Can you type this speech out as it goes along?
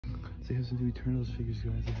they have some new Eternals figures,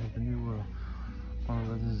 guys. They have the new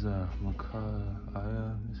Marvel Legends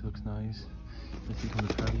Makkari. This looks nice. Let's see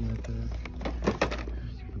the packaging right there.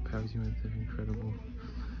 The packaging right there, incredible.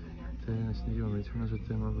 Then it's new Eternals right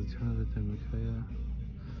there, Marvel Eternals right there, Makkari.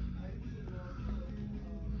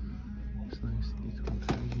 It's nice. These the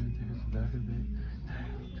packaging right there. Here's the back of it.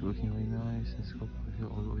 It's looking really nice. It's got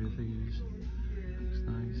all your figures. Looks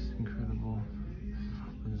nice, incredible.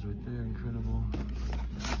 This right there, incredible.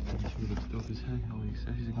 It looks dope as heck. All the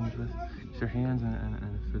accessories it comes with. It's your hands and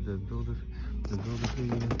for the builder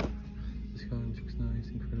figure. This guy looks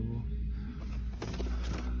nice, incredible.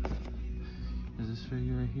 There's this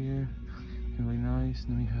figure right here, looking really nice.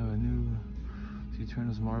 And then we have a new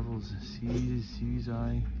Eternals Marvel's C's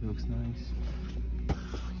eye. It looks nice,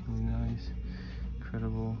 really nice,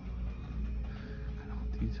 incredible.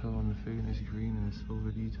 Detail on the figure, nice green and a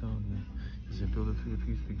silver detail. And there's a builder figure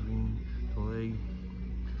piece for green, the leg.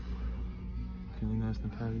 Looking really nice in the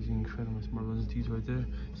packaging, incredible. It's Marvel Legends detail right there.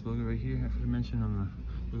 It's the logo right here. I forgot to mention on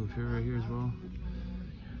the little figure right here as well.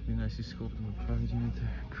 Really nicely sculpted in the packaging right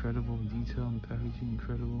there. Incredible detail in the packaging,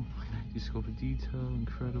 incredible. Sculpted detail,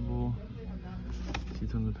 incredible.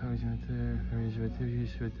 Detail in the packaging right there. There he is right there. He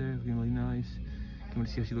is right there. Looking really nice. Can't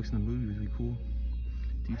wait to see how she looks in the movie. It was really cool.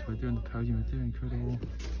 Detail right there in the packaging right there, incredible.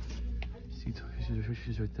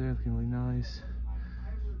 She's right there, looking really nice.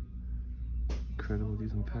 Incredible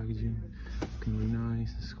detail in the packaging, looking really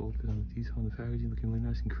nice. And sculpted on the detail in the packaging, looking really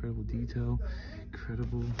nice. Incredible detail,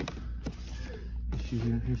 incredible.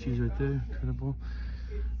 Here she's right there, incredible.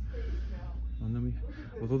 And then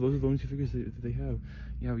those are the only two figures that they have.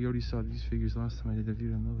 Yeah, we already saw these figures last time I did a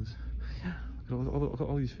video on those. Look at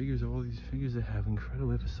all these figures, they have. Incredible,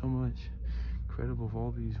 they have so much. Incredible of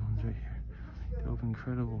all these ones right here. Dope,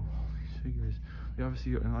 incredible. These figures. We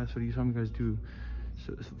obviously, in the last video, you saw me guys do.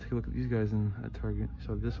 So take a look at these guys at Target.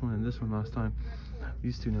 So this one and this one last time.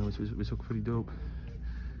 These two now, which look pretty dope.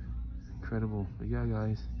 Incredible. But yeah,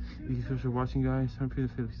 guys. Thank you so much for watching, guys. Don't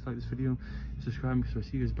forget to like this video, subscribe, so I'll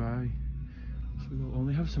see you guys. Bye. So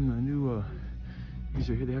they have some new. These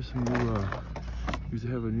are here. They have some new. They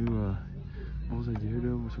have a new. What was I did?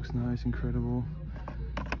 Which looks nice, incredible.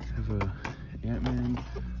 They have a. Ant-Man,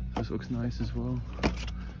 this looks nice as well.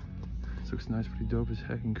 This looks nice, pretty dope as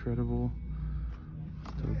heck, incredible.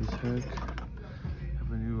 Dope as heck.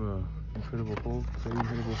 Have a new Incredible Hulk, very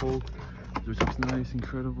Incredible Hulk, which looks nice,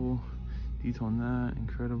 incredible. Detail on that,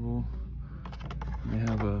 incredible. And they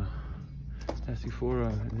have a Fantastic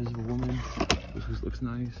Four, Invisible Woman, which looks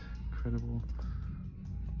nice, incredible.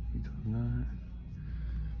 Detail on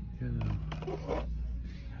that. Yeah,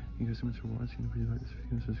 thank you guys so much for watching. If you like this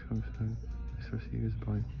video, subscribe. See you guys.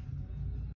 Bye.